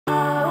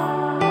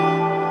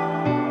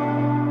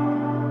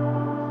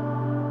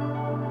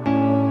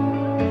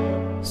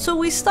So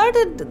we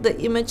started the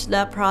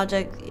ImageLab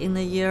project in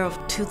the year of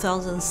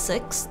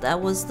 2006.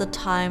 That was the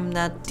time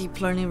that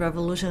deep learning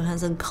revolution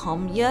hasn't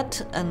come yet,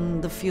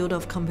 and the field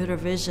of computer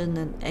vision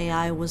and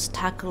AI was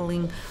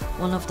tackling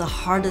one of the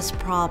hardest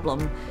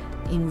problems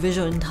in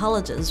visual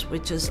intelligence,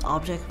 which is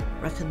object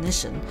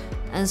recognition.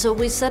 And so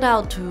we set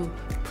out to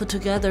put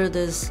together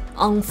this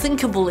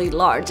unthinkably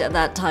large at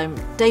that time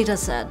data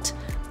set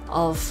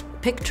of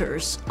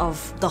pictures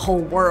of the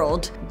whole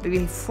world.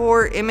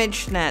 Before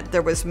ImageNet,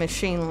 there was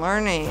machine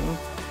learning,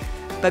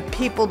 but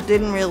people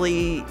didn't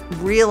really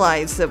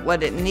realize that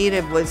what it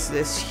needed was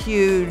this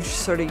huge,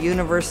 sort of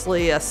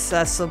universally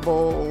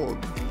accessible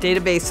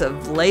database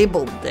of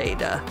labeled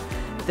data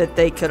that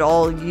they could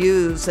all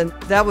use, and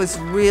that was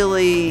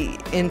really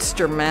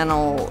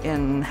instrumental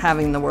in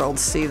having the world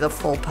see the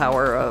full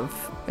power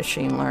of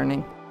machine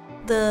learning.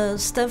 The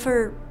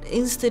Stanford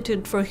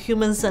Institute for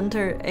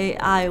Human-Centered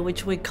AI,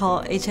 which we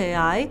call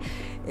HAI,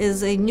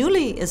 is a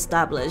newly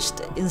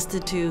established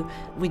institute.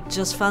 We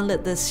just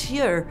founded this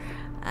year,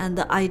 and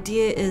the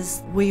idea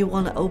is we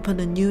want to open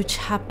a new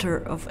chapter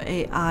of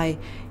AI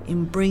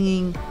in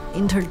bringing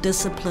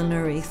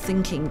interdisciplinary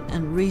thinking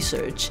and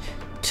research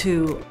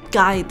to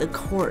guide the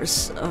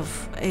course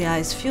of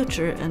AI's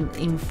future and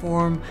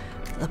inform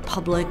the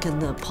public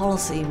and the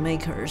policy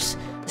makers.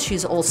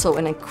 She's also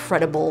an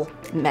incredible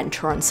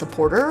mentor and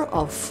supporter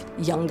of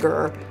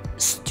younger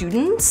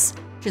students.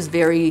 She's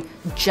very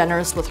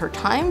generous with her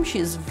time.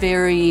 She's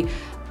very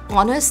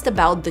honest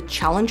about the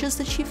challenges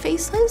that she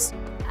faces.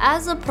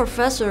 As a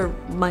professor,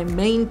 my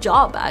main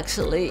job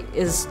actually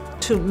is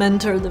to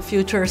mentor the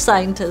future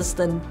scientists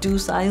and do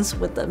science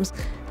with them.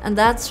 And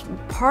that's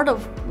part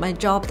of my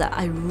job that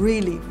I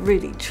really,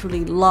 really,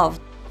 truly love.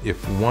 If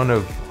one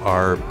of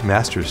our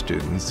master's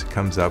students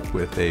comes up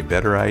with a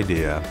better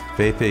idea,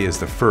 Fei-Fei is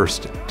the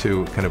first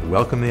to kind of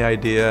welcome the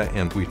idea,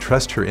 and we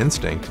trust her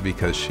instinct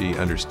because she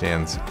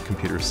understands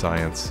computer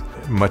science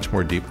much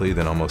more deeply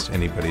than almost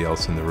anybody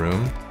else in the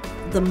room.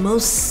 The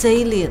most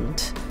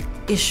salient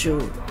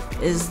issue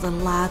is the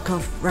lack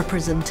of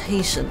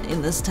representation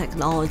in this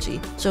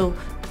technology. So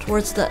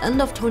towards the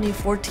end of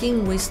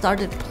 2014, we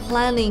started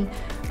planning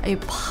a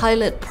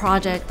pilot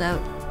project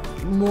that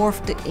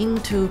morphed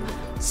into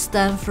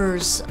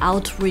Stanford's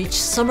outreach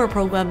summer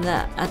program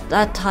that at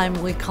that time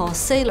we call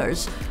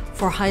Sailors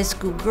for high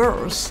school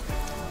girls.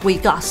 We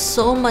got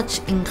so much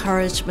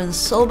encouragement,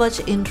 so much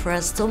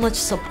interest, so much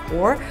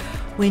support.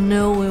 We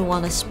know we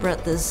want to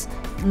spread this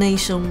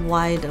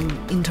nationwide and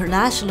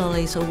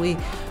internationally, so we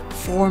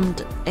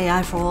formed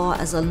AI for All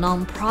as a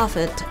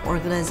non-profit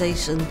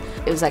organization.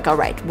 It was like, all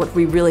right, what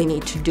we really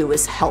need to do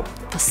is help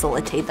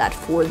facilitate that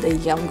for the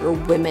younger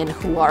women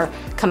who are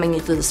coming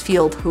into this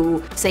field,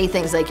 who say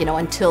things like,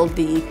 until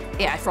the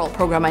AI for All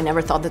program, I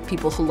never thought that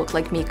people who look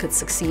like me could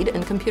succeed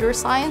in computer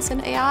science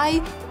and AI.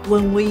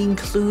 When we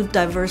include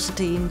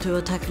diversity into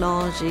a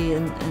technology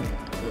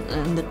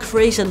and the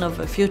creation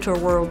of a future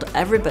world,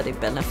 everybody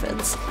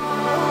benefits.